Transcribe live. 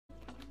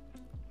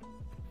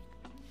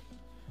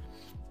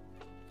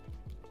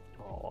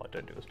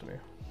don't do this to me.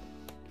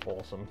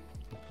 Awesome.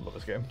 Love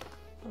this game.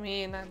 I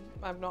mean,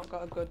 I've not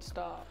got a good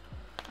start.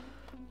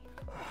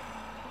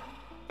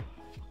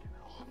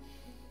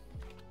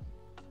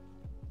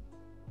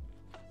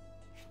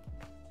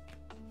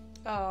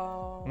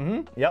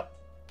 Oh. Yep.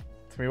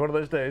 It's gonna be one of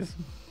those days.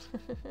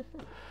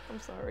 I'm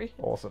sorry.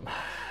 Awesome.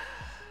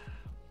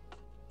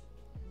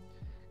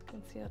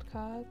 Concealed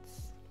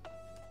cards.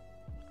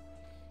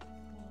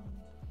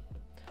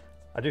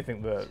 I do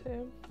think that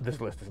 2. this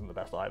list isn't the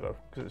best either,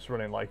 because it's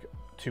running like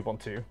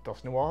 2-1-2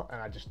 Dust Noir,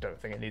 and I just don't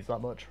think it needs that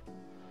much.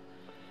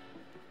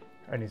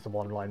 It needs the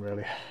one line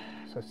really.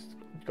 So it's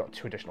got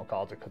 2 additional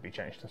cards that could be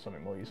changed to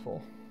something more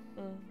useful.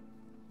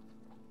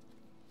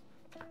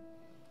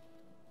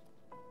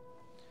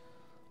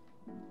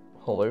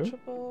 Hello?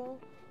 Trouble.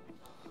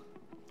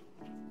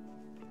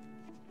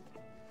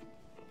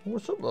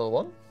 What's up, little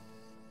one?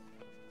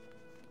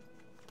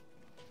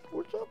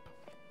 What's up?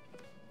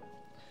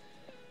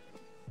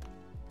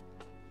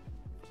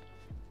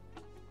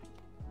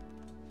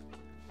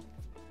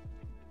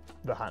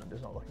 The hand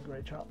is not looking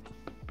great, chat.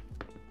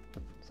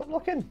 Stop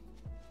looking!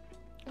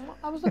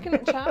 I was looking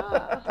at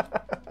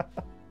chat.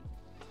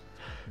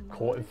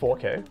 Caught in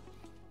 4K.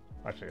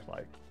 Actually, it's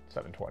like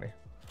 720.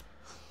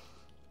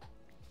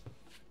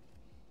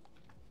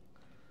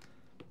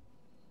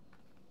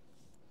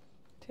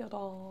 Teal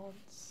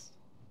Dance.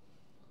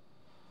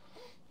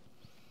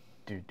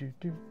 Do do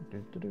do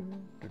do do do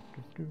do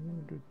do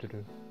do do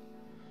do.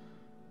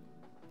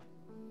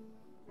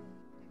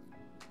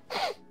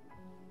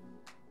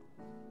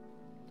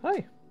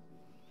 Hi.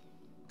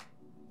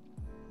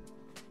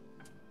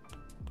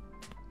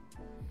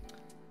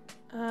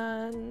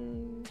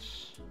 And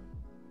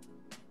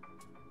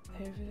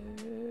over.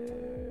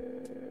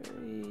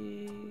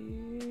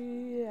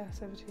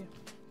 Yes, over to you.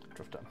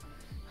 Drift down.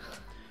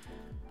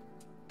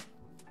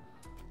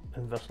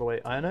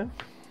 Investigate Iono.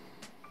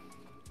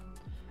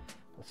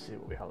 Let's see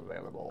what we have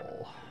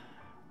available.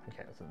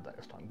 Okay, that's in the deck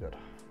this time, good.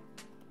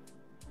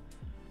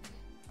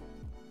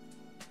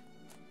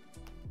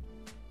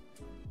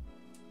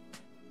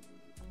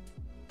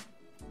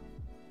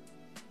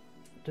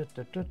 Da,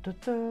 da, da, da,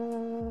 da.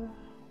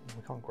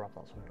 We can't grab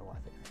that, so I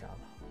think we can.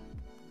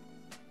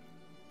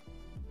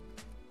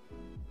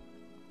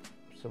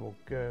 So we'll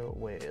go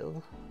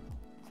with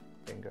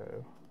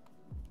Bingo.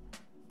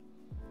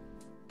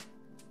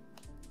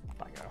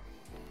 Bango.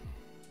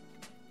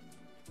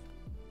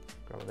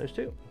 Grab those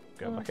 2.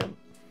 Go back in.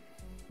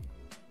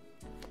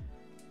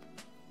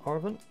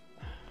 Arvin.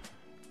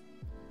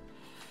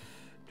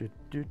 Do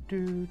do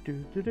do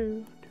do do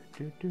do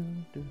do do do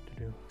do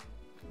do.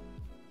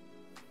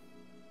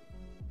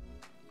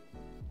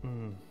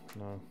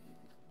 No.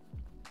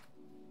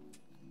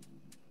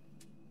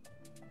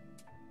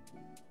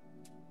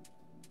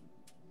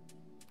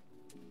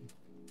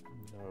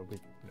 No, we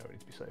need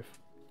to be safe.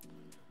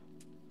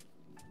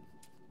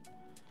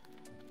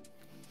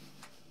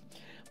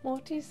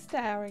 Morty's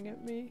staring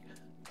at me.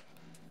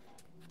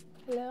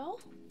 Hello?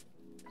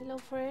 Hello,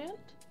 friend?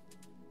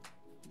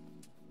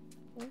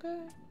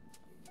 Okay.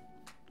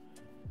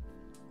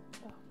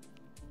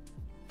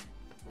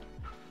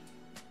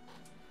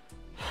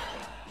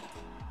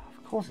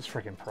 Of course it's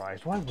friggin'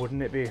 prized. Why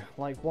wouldn't it be?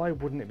 Like, why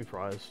wouldn't it be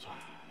prized?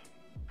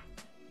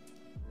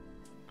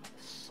 God,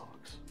 this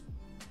sucks.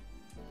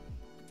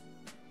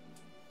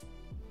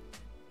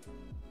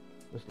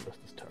 This list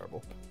is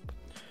terrible.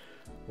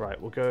 Right,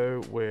 we'll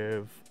go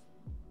with...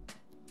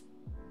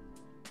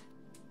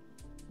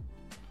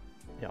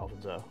 Yeah,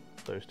 Alvin's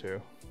those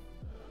 2.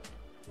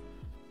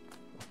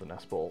 Off the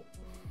nest ball.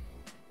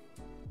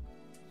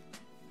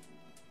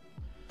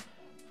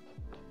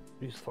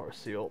 Use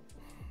Forest Seal.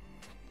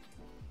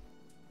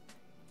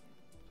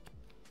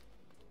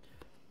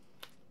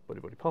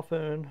 Buddy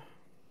Puffin.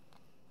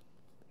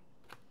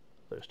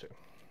 Those 2.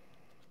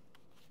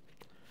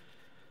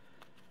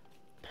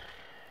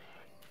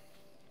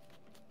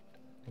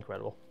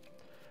 Incredible.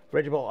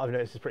 Raging Bolt, I've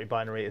noticed, is pretty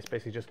binary. It's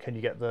basically just, can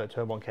you get the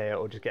turn 1 KO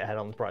or just get ahead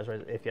on the prize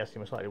raise? If yes,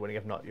 you're most likely winning.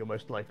 If not, you're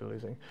most likely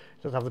losing.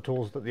 It doesn't have the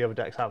tools that the other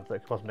decks have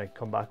that could possibly make a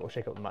comeback or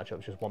shake up the matchup.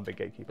 It's just one big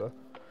gatekeeper.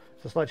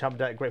 It's a Sledgehammer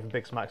deck, great for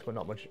big smacks, but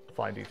not much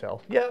fine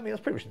detail. Yeah, I mean,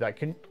 that's pretty much the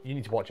deck. You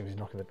need to watch him because he's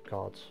knocking the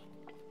cards.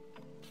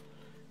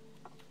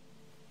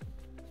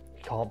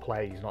 He can't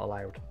play, he's not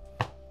allowed.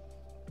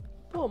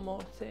 Poor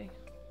Morty.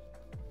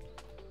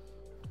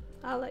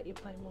 I'll let you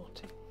play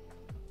Morty.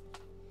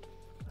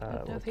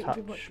 I don't think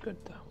it'd be much good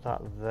though.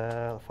 That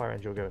there, the Fire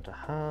Angel will go into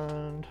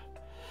hand.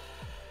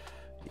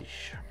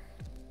 Yeesh.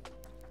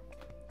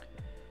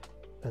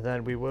 And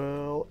then we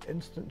will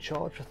instant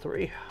charge for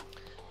 3.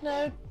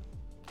 No.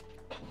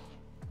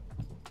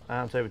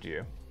 And it's over to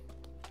you.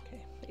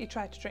 Okay. He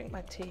tried to drink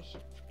my tea.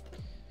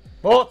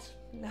 What?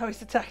 Now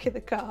he's attacking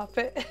the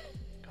carpet.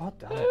 God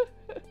damn it.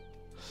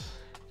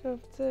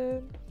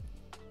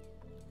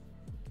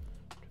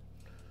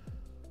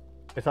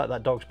 It's like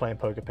that dog's playing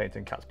poker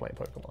painting, cat's playing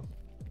Pokemon.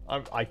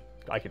 I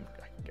can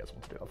get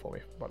someone to do that for me.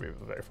 Might be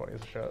very funny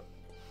as a shirt.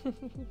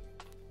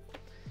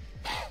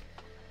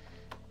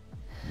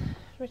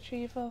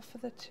 Retrieval for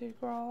the 2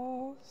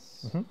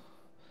 grass.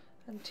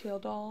 And Teal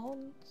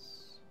Dawns.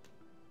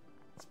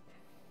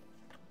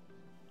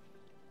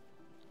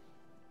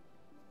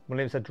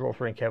 William said draw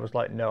 3 and K was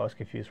like, no, I was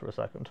confused for a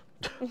second.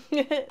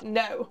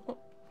 No.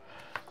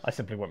 I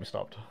simply won't be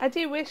stopped. I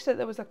do wish that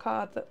there was a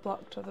card that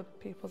blocked other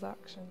people's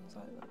actions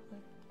like that.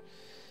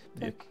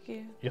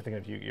 You're thinking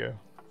of Yu-Gi-Oh!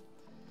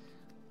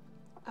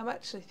 I'm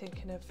actually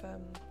thinking of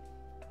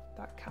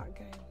that cat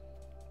game.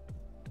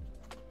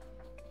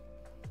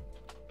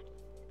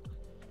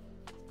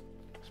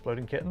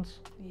 Exploding Kittens?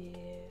 Yeah.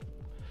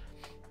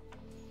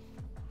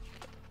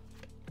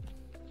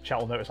 Chat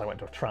will notice I went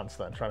to a trance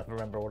then, trying to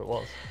remember what it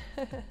was.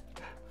 Dun,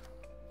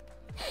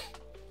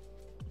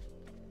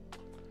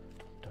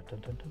 dun,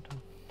 dun, dun,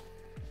 dun.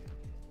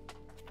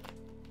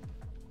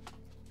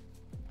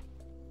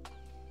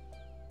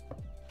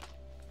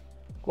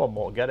 Go on,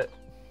 more, get it.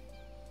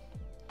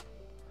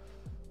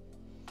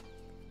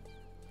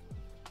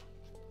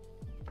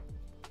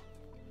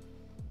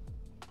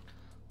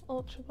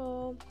 Ultra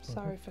Ball.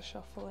 Sorry for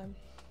shuffling.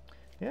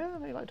 Yeah,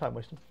 they like time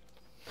wasting.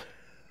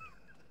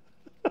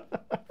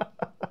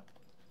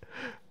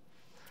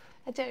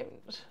 I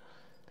don't.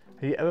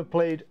 Have you ever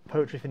played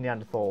Poetry for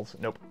Neanderthals?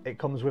 Nope. It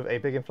comes with a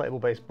big inflatable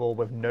baseball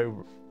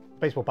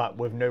bat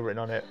with no written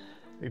on it.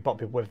 You bump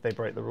people with, they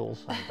break the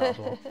rules. I think that as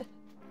well.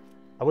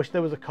 I wish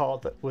there was a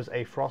card that was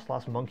a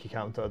Frostlast monkey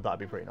counter. That'd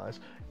be pretty nice.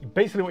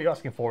 Basically, what you're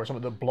asking for is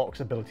something that blocks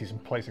abilities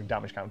and placing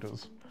damage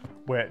counters,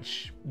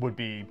 which would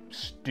be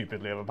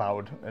stupidly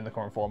overpowered in the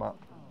current format.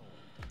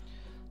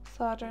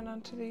 Soldering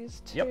onto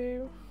these two.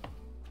 Yep.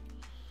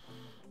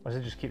 My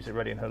sister just keeps it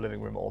ready in her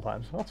living room at all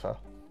times. That's fair.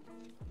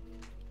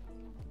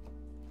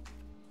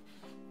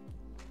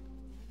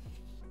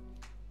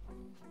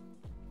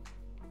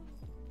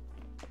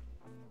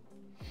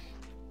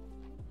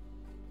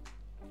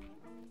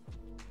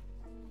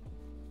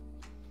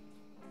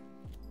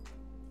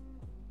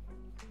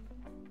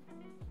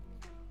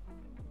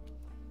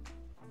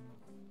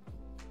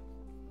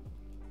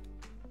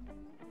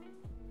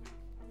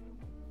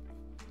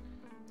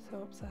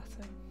 So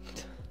upsetting.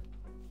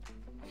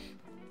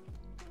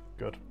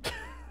 Good.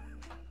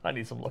 I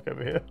need some luck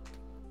over here.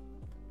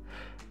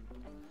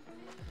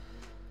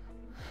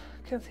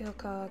 Conceal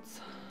cards.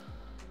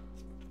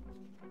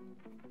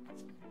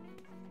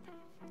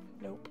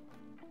 Nope.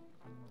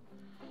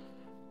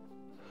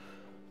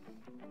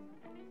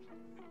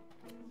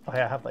 Oh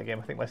yeah, I have that game.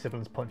 I think my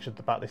siblings punched at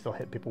the bat. They still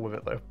hit people with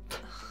it though.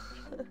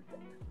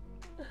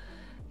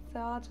 So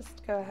I'll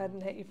just go ahead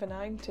and hit you for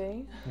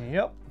 90.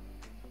 Yep.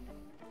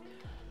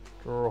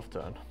 Draw off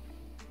turn.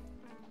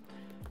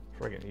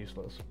 Friggin'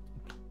 useless.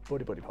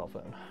 Buddy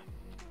Parfum.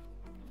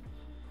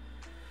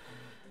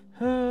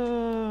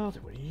 I'll do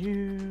one of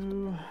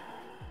you.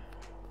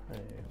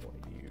 And one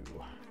of you.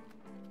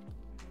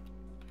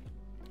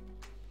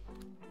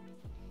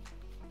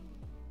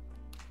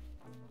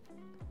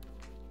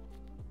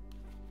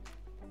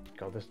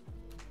 God, this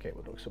game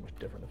would look so much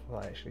different if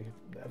I actually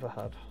never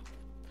had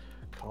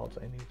cards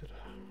I needed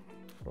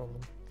rather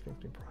than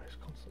 15 price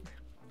constantly.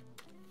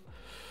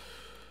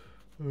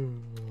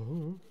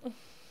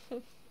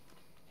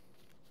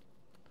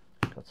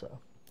 Cuts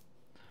out.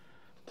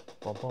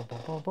 Bomb, bomb,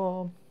 bomb, bomb,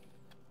 bomb.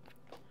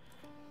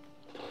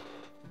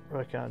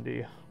 Rare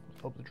candy.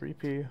 Up the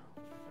Dreepy.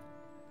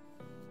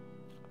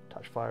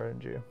 Attach fire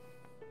energy.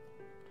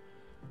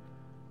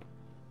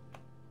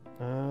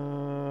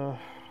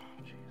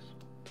 Jeez.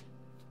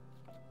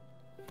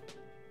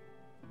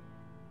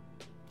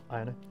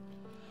 Ironing.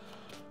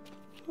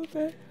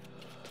 Okay.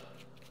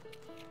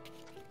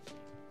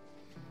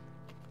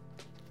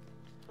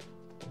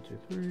 1, 2,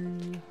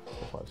 3,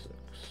 4, 5, 6.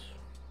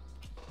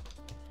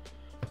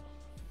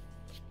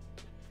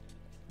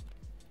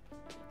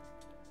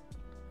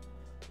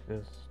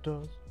 This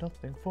does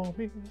nothing for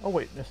me. Oh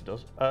wait, yes it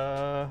does.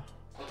 I'm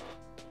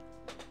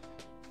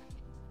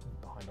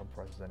behind on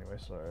prices anyway,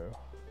 so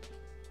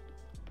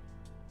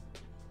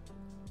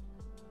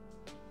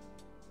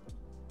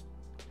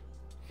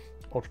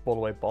Ultra Ball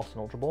away, boss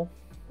and Ultra Ball.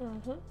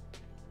 Mhm. Dun,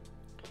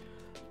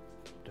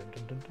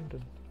 dun, dun, dun,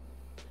 dun.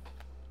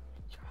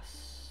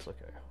 Yes.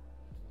 Okay.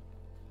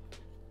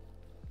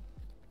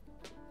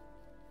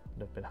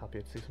 Never been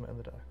happier to see something in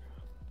the deck.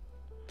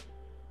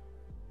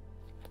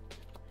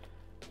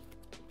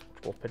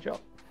 Ultra Ball, pitch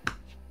up.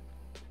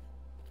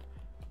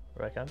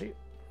 Rare candy.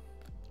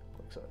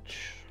 Quick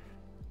search.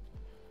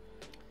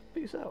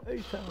 Peace out,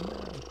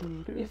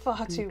 A-Town. You're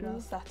far too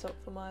well set up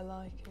for my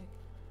liking.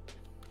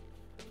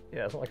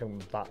 Yeah, it's not like I'm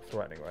that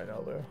threatening right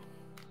now, though.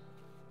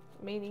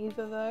 Me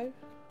neither, though.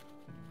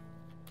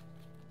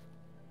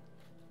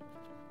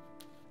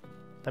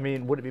 I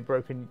mean, would it be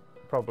broken?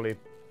 Probably.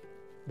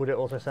 Would it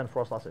also send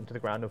Frostlast into the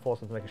ground and force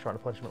them to make a Shrine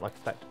of Punishment-like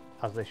effect,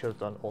 as they should have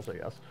done? Also,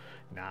 yes.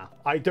 Nah,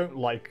 I don't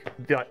like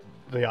the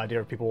idea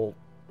of people...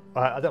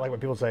 I don't like when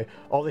people say,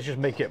 oh, let's just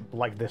make it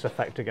like this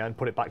effect again,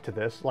 put it back to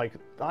this. Like,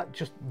 that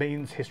just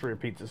means history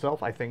repeats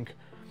itself. I think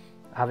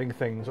having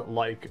things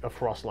like a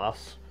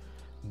Frostlast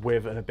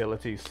with an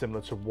ability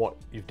similar to what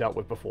you've dealt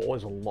with before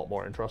is a lot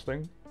more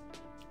interesting.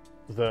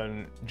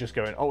 than just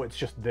going, oh, it's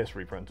just this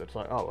reprinted. It's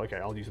like, oh, okay,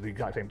 I'll use the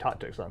exact same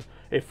tactics then.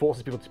 It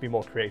forces people to be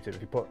more creative.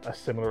 If you put a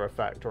similar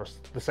effect or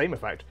the same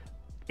effect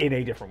in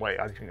a different way,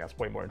 I think that's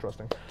way more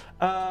interesting.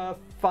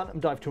 Phantom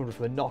Dive 200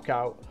 for the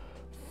knockout.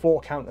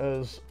 4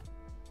 counters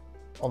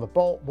on the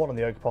Bolt, 1 on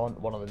the Ogerpon,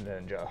 1 on the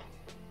Ninja.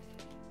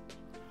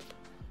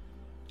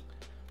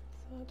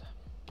 Sad.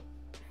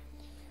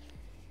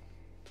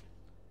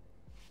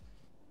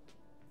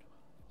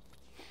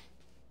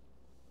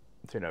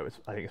 So, you know,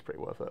 I think it's pretty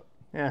worth it.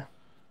 Yeah.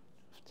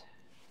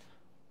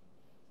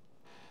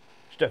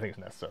 Just don't think it's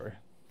necessary.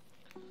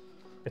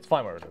 It's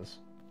fine where it is.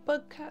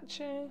 Bug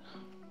catching.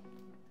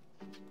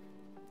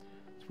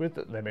 It's weird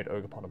that they made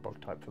Ogerpon a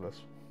bug type for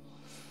this.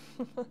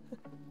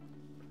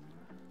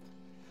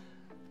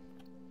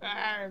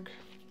 Arg.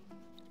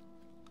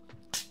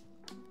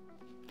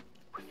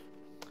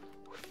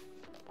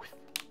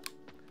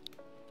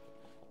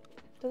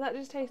 Does that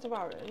just taste of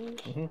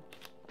orange? Mm-hmm.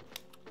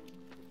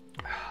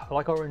 I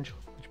like orange.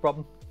 What's your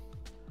problem?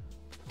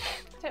 I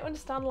don't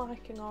understand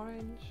liking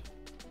orange.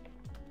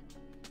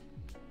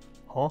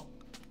 Huh?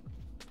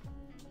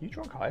 You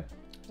drunk high?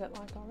 I don't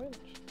like orange.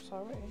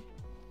 Sorry.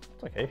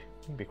 It's okay.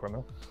 You can be a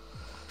criminal.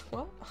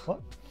 What?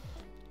 What?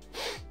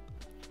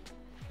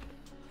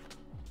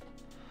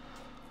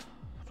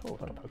 Oh,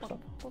 got a Pokestop.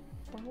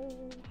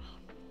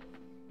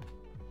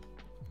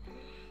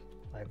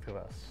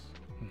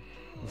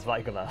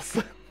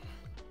 Zweiglas.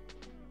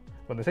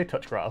 When they say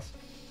touch grass.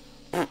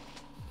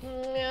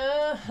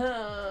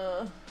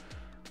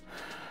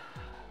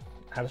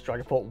 How does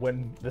Dragapult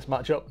win this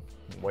matchup?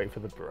 Wait for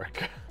the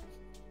brick.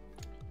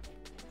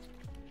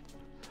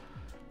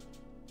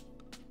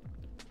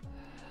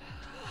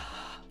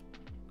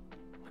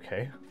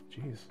 Okay,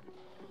 jeez.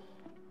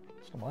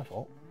 It's not my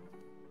fault.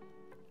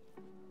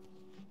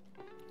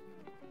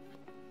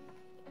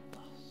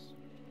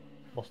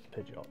 Lost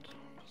the Pidgeot.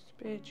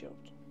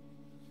 Pidgeot.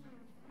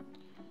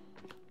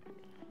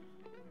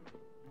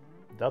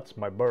 That's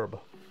my burb.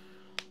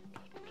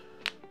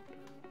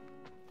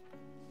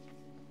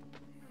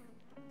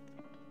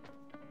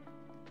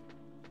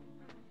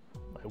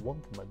 I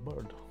want my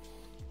bird.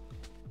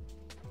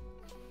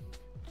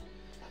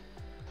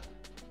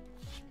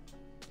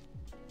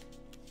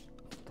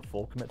 The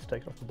full commit to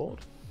take it off the board.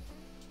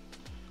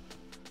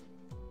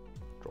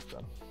 Drop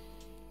down.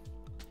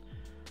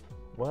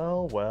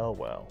 Well, well,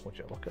 well. Would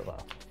you look at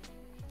that?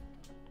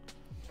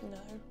 No.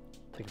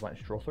 Take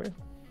advantage, draw 3.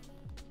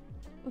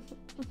 That's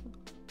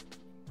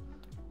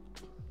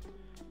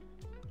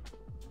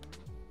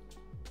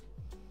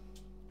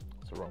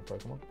the wrong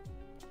Pokemon.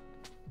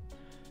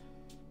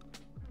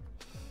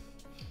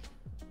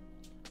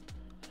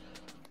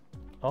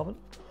 Arvin?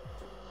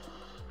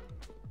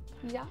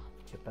 Yeah.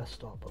 You best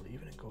start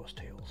believing in ghost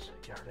tales.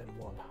 You're in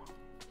one.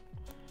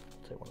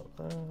 Take one of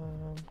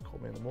them. Call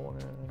me in the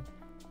morning.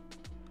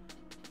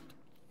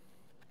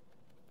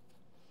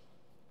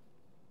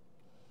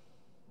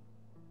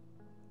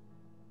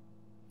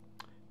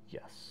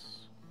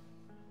 Yes.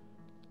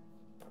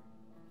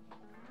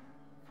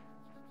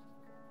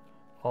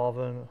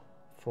 Arvin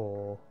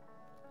for.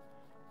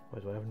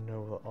 Wait, do I have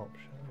no other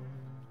options?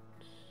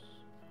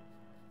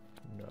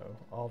 No.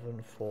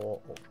 Arvin for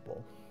Ultra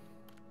Ball.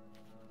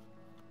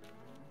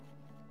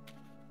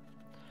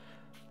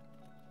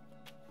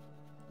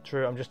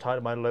 True, I'm just tired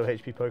of my low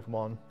HP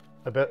Pokemon.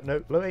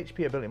 Low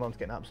HP ability monster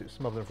getting absolutely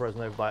smothered and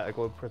frozen over by a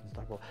global prison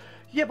attack ball.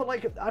 Yeah, but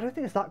like, I don't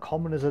think it's that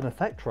common as an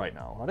effect right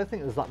now. I don't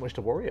think there's that much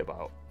to worry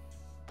about.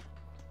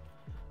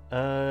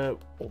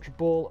 Ultra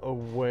Ball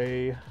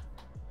away.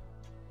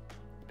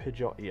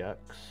 Pidgeot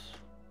EX.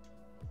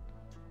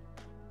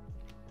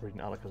 Reading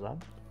Alakazam.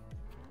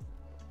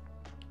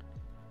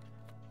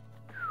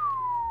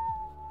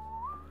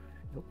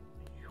 Nope.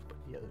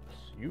 Yes,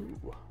 you.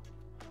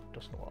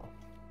 Dust Noir.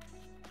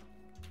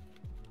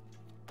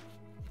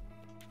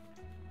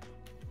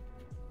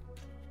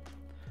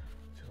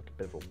 Seems like a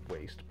bit of a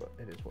waste, but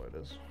it is what it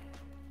is.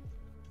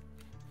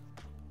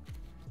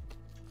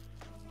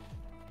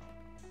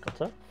 Got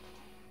that?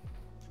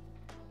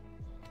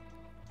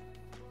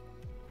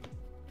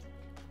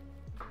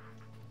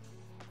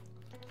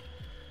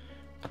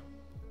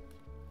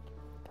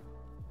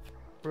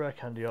 Rare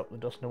Candy up the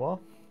Dust Noir,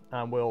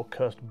 and we'll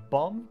Cursed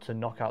Bomb to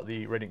knock out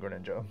the Radiant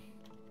Greninja.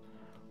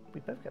 We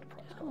both get a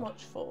prize card. How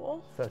much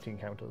for? 13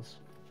 counters.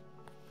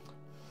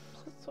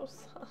 That's so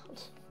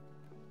sad.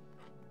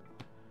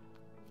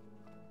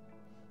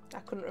 I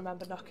couldn't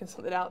remember knocking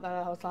something out there.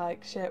 I was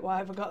like, shit, why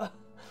haven't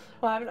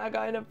I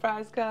got enough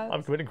prize cards?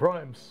 I'm committing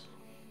crimes.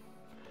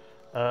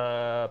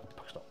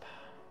 Pokestop.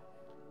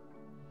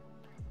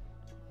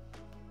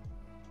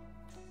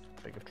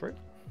 Big of True.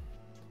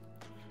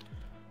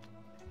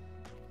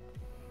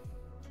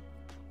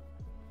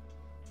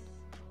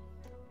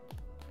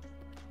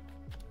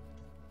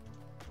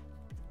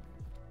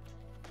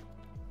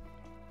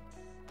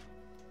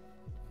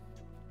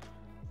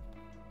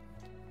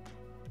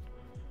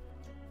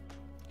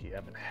 Yeah,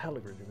 I've been hella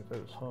greedy with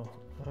those, huh?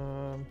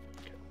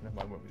 Okay, never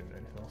mind, won't be doing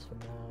anything else for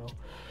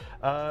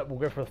now. We'll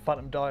go for the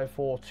Phantom Dive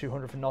for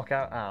 200 for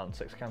knockout and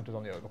 6 counters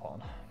on the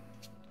Ogerpon.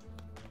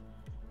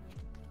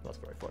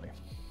 very funny.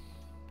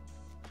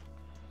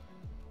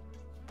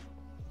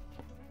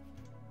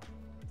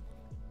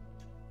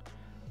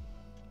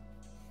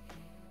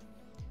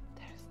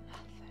 There's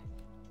nothing.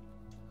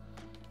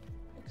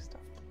 Big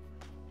stuff.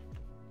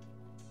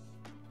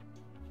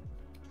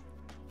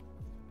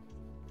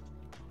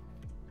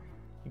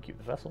 You keep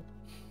the vessel.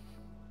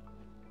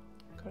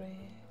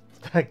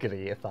 Great.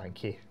 Great,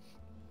 thank you.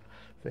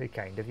 Very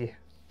kind of you.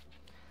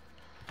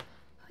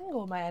 I think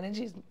all my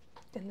energy's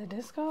in the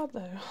discard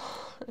though.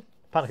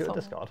 Panic at the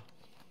discard.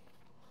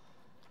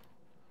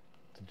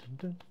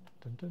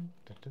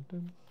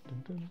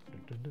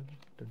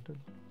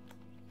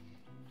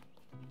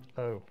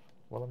 Oh,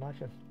 well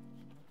imagine.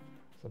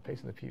 So I'm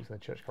pacing the pews in the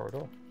church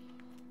corridor.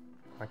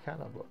 I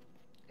cannot but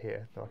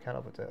here. No, I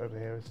cannot but over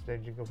here is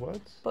changing of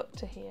words. But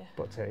to hear.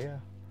 But here, yeah.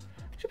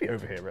 Should be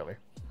over here really.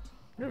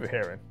 You're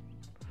overhearing.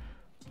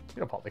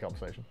 You're not part of the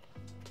conversation.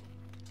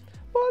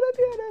 What a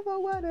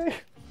beautiful wedding!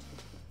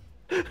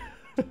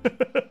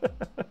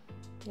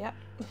 Yep.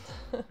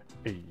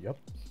 Yep.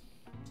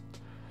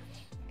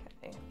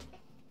 Okay.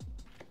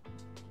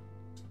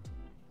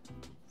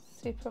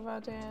 Super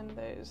adding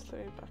those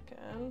three back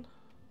in.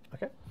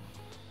 Okay.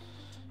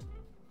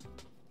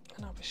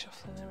 And I'll be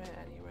shuffling them in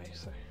anyway,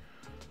 so.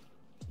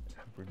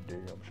 Every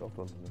day I'm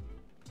shuffling them.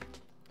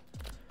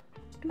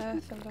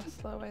 Earth and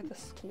vessel away the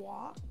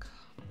squawk.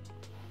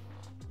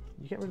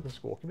 You get rid of the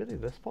squawk ability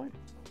at this point?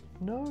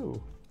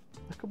 No.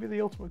 That could be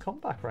the ultimate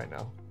comeback right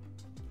now.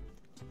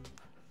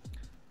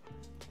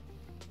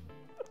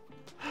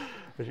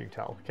 As you can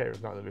tell,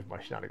 Kira's not in the mood for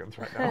my shenanigans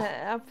right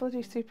now. I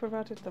bloody super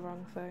added the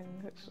wrong thing,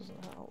 which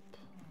doesn't help.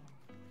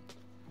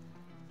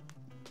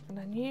 And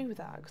I knew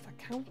that because I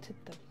counted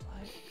them,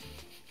 like.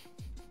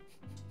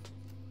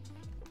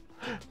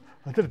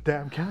 I did a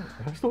damn count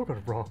and I still got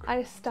it wrong. I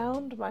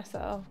astound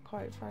myself,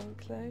 quite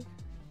frankly.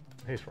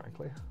 Here's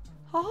frankly.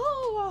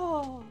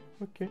 Oh!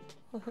 Okay.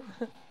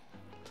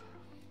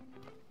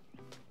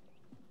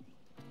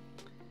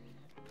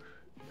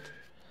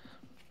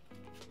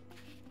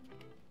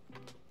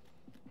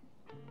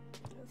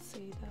 Let's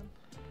see them.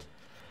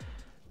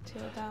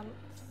 Teal dance.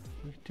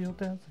 You can teal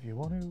dance if you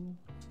want to.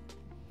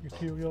 You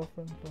teal your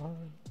friends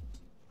behind.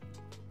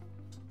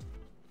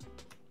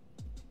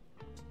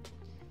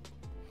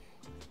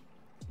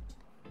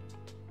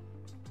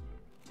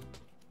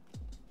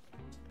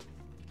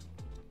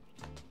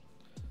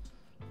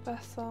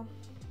 Vessel.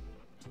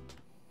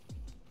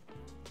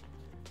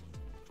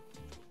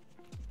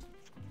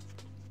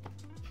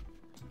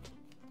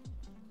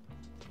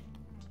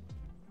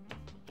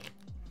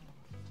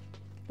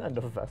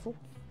 Another vessel.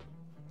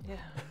 Yeah.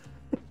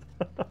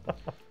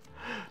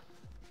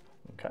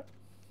 Okay.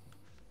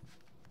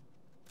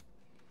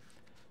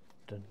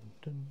 Dun,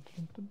 dun,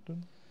 dun, dun,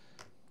 dun.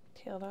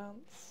 Teal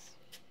dance.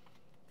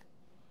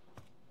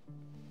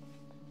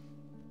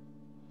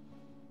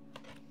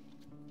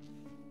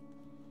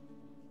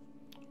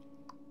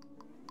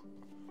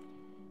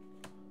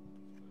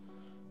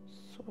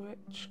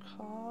 Switch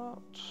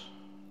card.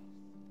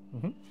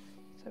 Mm-hmm.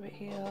 So it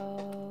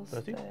heals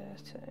 30. 30.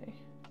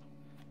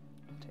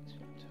 Takes me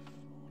up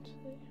to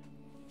 40.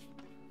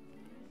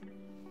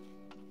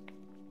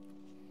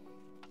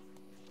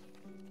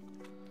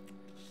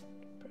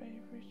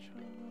 Bravery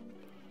charm.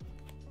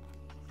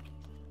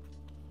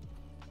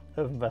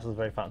 Urban Vessel is a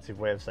very fancy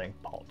way of saying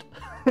pot.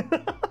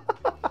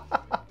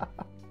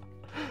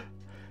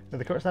 Now,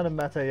 the current standard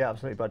meta, yeah,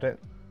 absolutely, but I don't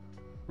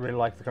really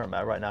like the current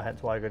meta right now,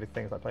 hence why I go to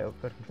things like play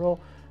with code control.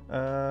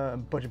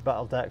 Budget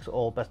battle decks,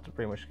 all best of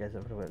pretty much against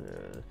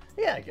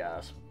yeah, I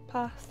guess.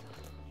 Pass.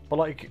 But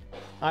like,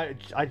 I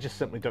just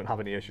simply don't have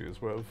any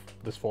issues with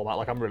this format.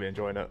 Like, I'm really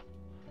enjoying it,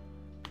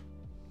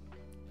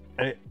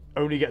 and it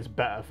only gets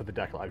better for the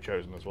deck that I've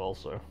chosen as well.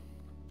 So,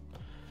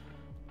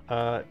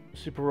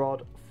 Super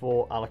Rod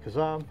for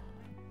Alakazam,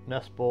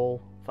 Nest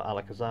Ball for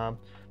Alakazam.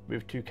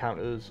 Move 2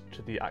 counters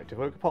to the active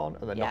Oakapon,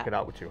 and then knock it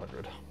out with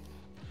 200.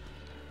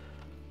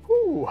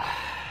 Woo!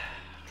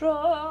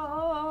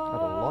 Draw.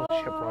 Had a lot of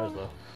shit prize there.